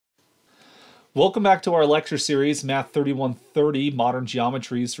Welcome back to our lecture series, Math 3130, Modern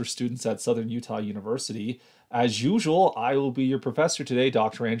Geometries for Students at Southern Utah University. As usual, I will be your professor today,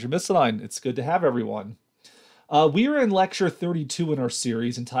 Dr. Andrew Misseline. It's good to have everyone. We are in lecture 32 in our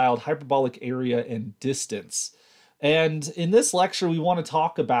series entitled Hyperbolic Area and Distance. And in this lecture, we want to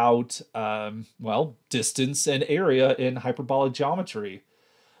talk about, distance and area in hyperbolic geometry.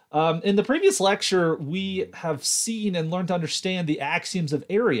 In the previous lecture, we have seen and learned to understand the axioms of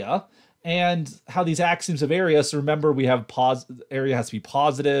area and how these axioms of area, so remember we have area has to be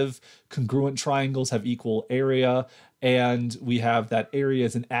positive, congruent triangles have equal area, and we have that area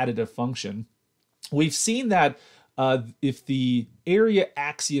is an additive function. We've seen that if the area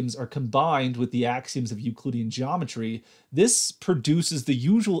axioms are combined with the axioms of Euclidean geometry, this produces the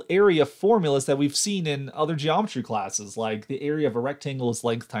usual area formulas that we've seen in other geometry classes, like the area of a rectangle is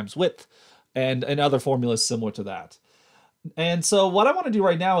length times width, and other formulas similar to that. And so what I want to do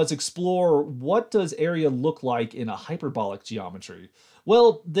right now is explore what does area look like in a hyperbolic geometry.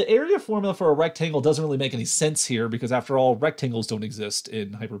 Well, the area formula for a rectangle doesn't really make any sense here because after all, rectangles don't exist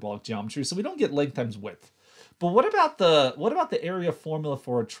in hyperbolic geometry, so we don't get length times width. But what about the area formula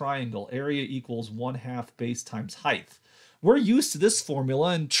for a triangle? Area equals 1/2 base times height. We're used to this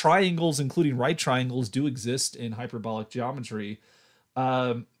formula, and triangles, including right triangles, do exist in hyperbolic geometry.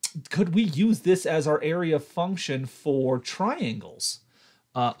 Could we use this as our area function for triangles?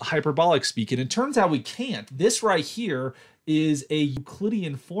 Hyperbolic speaking. It turns out we can't. This right here is a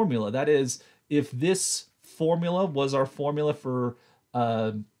Euclidean formula. That is, if this formula was our formula for,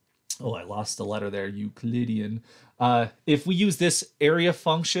 I lost the letter there, Euclidean. If we use this area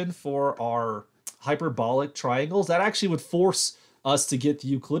function for our hyperbolic triangles, that actually would force us to get the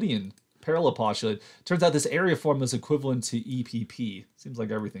Euclidean parallel postulate. Turns out this area formula is equivalent to EPP. Seems like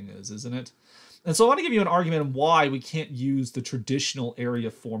everything is, isn't it? And so I want to give you an argument on why we can't use the traditional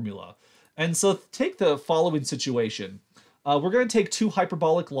area formula. And so take the following situation. We're going to take two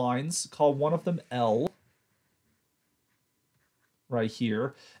hyperbolic lines, call one of them L, right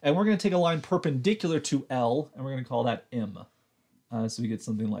here, and we're going to take a line perpendicular to L, and we're going to call that M. So we get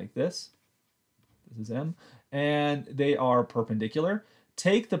something like this. This is M, and they are perpendicular.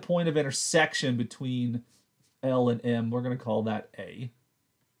 Take the point of intersection between L and M, we're going to call that A,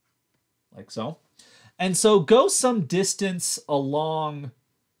 like so. And so go some distance along,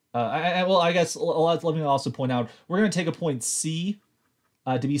 let me also point out, we're going to take a point C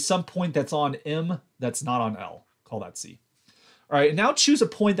to be some point that's on M that's not on L. Call that C. All right, now choose a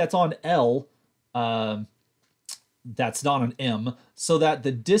point that's on L that's not on M, so that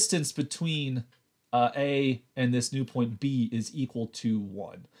the distance between A and this new point B is equal to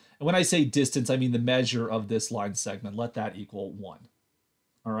 1. And when I say distance, I mean the measure of this line segment. Let that equal 1.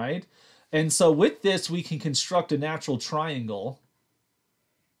 All right? And so with this, we can construct a natural triangle.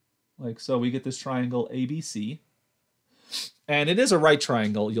 Like so, we get this triangle ABC. And it is a right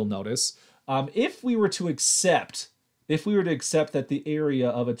triangle, you'll notice. If we were to accept that the area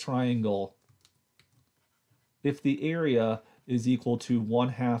of a triangle, if the area is equal to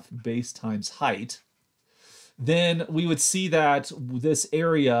 1/2 base times height, then we would see that this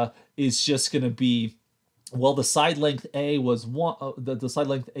area is just going to be, well, the side length A was 1, the side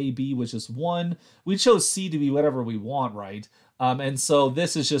length AB was just 1. We chose C to be whatever we want, right? And so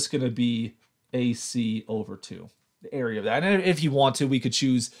this is just going to be AC over 2, the area of that. And if you want to, we could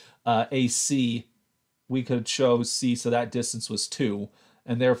choose AC. We could chose C, so that distance was 2.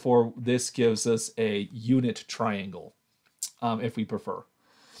 And therefore, this gives us a unit triangle. If we prefer.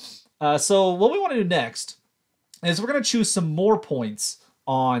 So what we want to do next is we're going to choose some more points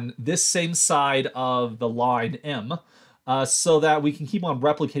on this same side of the line M so that we can keep on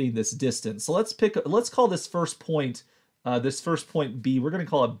replicating this distance. So let's call this first point B, we're going to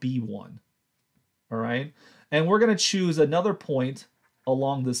call it B1. All right? And we're going to choose another point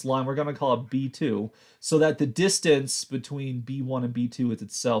along this line. We're going to call it B2 so that the distance between B1 and B2 is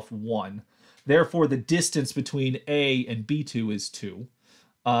itself 1. Therefore, the distance between A and B2 is 2.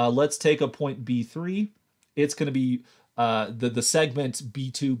 Let's take a point B3. It's going to be the segment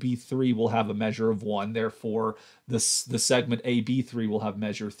B2, B3 will have a measure of 1. Therefore, the segment AB3 will have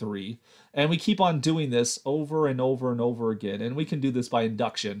measure 3. And we keep on doing this over and over and over again. And we can do this by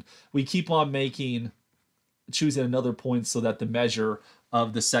induction. We keep on choosing another point so that the measure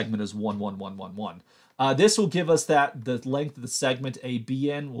of the segment is 1, 1, 1, 1, 1. This will give us that the length of the segment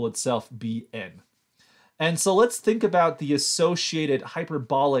ABN will itself be n. And so let's think about the associated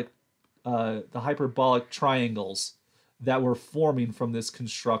hyperbolic triangles that we're forming from this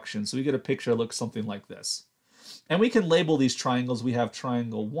construction. So we get a picture that looks something like this. And we can label these triangles. We have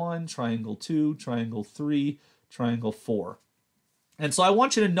triangle 1, triangle 2, triangle 3, triangle 4. And so I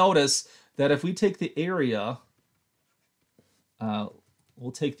want you to notice that if we take the area,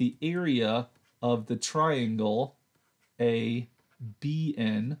 we'll take the area of the triangle ABNC.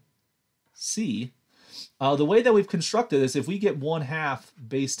 The way that we've constructed this, if we get 1/2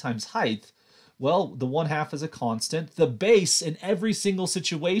 base times height, well, the 1/2 is a constant. The base in every single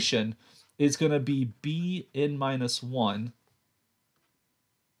situation is going to be Bn minus 1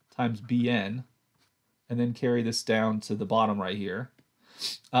 times Bn, and then carry this down to the bottom right here.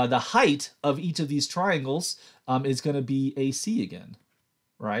 The height of each of these triangles is going to be AC again,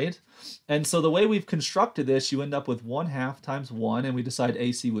 right? And so the way we've constructed this, you end up with 1/2 times 1, and we decide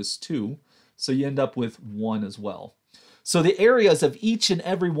AC was 2, so you end up with 1 as well. So the areas of each and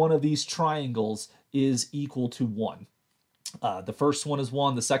every one of these triangles is equal to 1. The first one is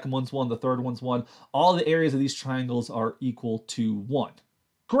 1, the second one's 1, the third one's 1. All the areas of these triangles are equal to 1.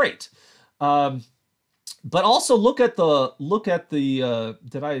 Great. But also look at the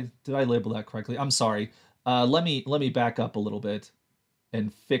did I label that correctly? I'm sorry. Let me back up a little bit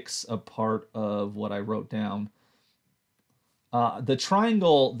and fix a part of what I wrote down. The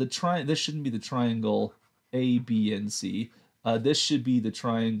triangle, this shouldn't be the triangle A, B, and C. This should be the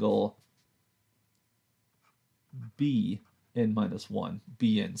triangle B n minus 1,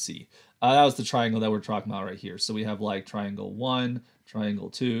 B and C. That was the triangle that we're talking about right here. So we have like triangle 1, triangle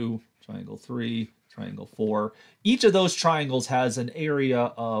 2, triangle 3, triangle 4. Each of those triangles has an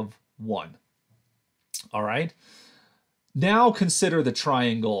area of 1. All right. Now consider the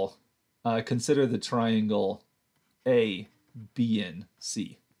triangle. Consider the triangle A, B, and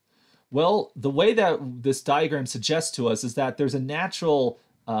C. Well, the way that this diagram suggests to us is that there's a natural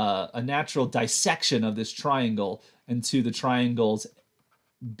dissection of this triangle into the triangles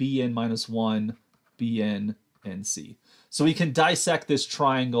Bn minus 1, Bn, and C. So we can dissect this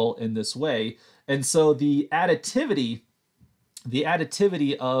triangle in this way. And so the additivity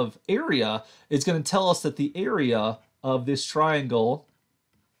of area is going to tell us that the area of this triangle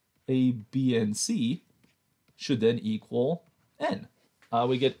A, B, and C should then equal n.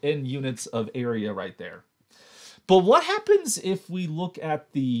 We get n units of area right there. But what happens if we look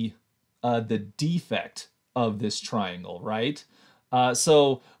at the defect of this triangle, right?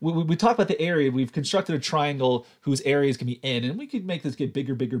 So we talk about the area. We've constructed a triangle whose area is going to be n, and we could make this get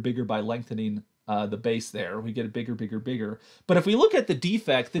bigger, bigger, bigger by lengthening the base there. We get it bigger, bigger, bigger. But if we look at the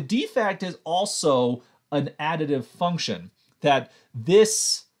defect is also an additive function. That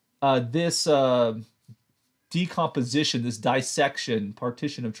this decomposition, this dissection,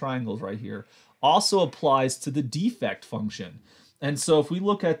 partition of triangles right here, also applies to the defect function. And so if we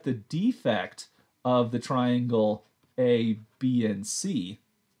look at the defect of the triangle A, B, and C,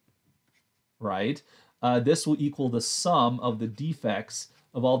 right, this will equal the sum of the defects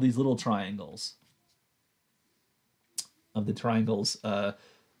of all these little triangles, of the triangles of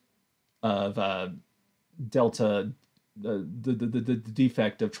delta, the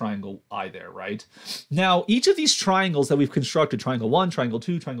defect of triangle I there, right? Now, each of these triangles that we've constructed, triangle 1, triangle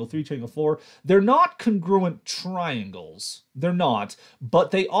 2, triangle 3, triangle 4, they're not congruent triangles. They're not,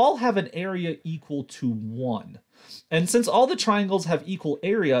 but they all have an area equal to 1. And since all the triangles have equal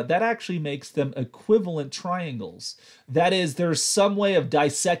area, that actually makes them equivalent triangles. That is, there's some way of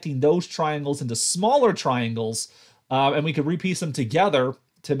dissecting those triangles into smaller triangles, and we could repiece them together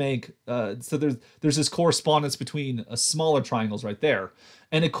to make, so there's this correspondence between smaller triangles right there.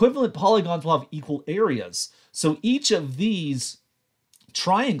 And equivalent polygons will have equal areas. So each of these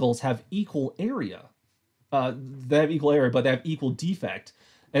triangles have equal area. They have equal area, but they have equal defect.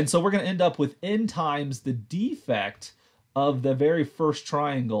 And so we're going to end up with n times the defect of the very first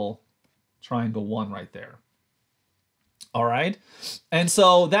triangle, triangle 1 right there. All right? And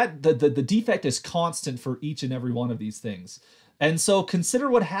so that the defect is constant for each and every one of these things. And so consider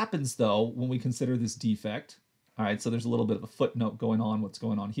what happens, though, when we consider this defect. All right, so there's a little bit of a footnote going on, what's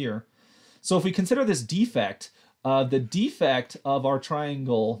going on here. So if we consider this defect, the defect of our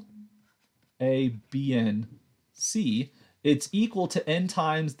triangle ABNC, it's equal to n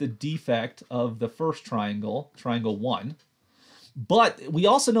times the defect of the first triangle, triangle 1. But we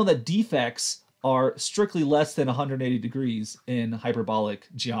also know that defects are strictly less than 180 degrees in hyperbolic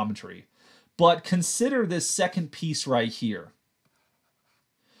geometry. But consider this second piece right here.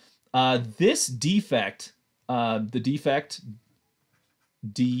 This defect, the defect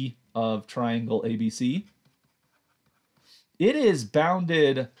D of triangle ABC, it is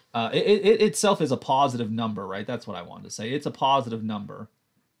bounded, it itself is a positive number, right? That's what I wanted to say. It's a positive number,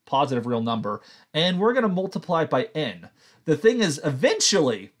 positive real number, and we're going to multiply it by n. The thing is,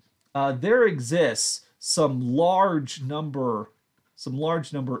 eventually, there exists some large number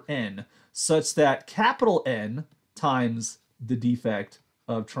n, such that capital N times the defect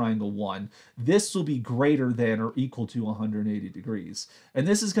of triangle 1, this will be greater than or equal to 180 degrees. And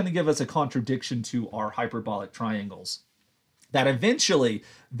this is going to give us a contradiction to our hyperbolic triangles. That eventually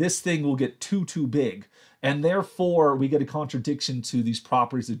this thing will get too big, and therefore we get a contradiction to these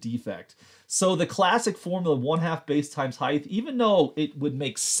properties of defect. So the classic formula 1/2 base times height, even though it would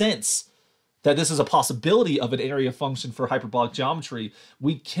make sense that this is a possibility of an area function for hyperbolic geometry,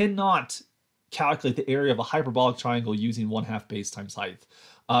 we cannot calculate the area of a hyperbolic triangle using 1/2 base times height.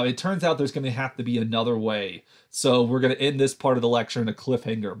 It turns out there's going to have to be another way. So we're going to end this part of the lecture in a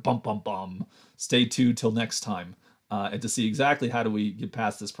cliffhanger. Bum, bum, bum. Stay tuned till next time and to see exactly how do we get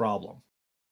past this problem.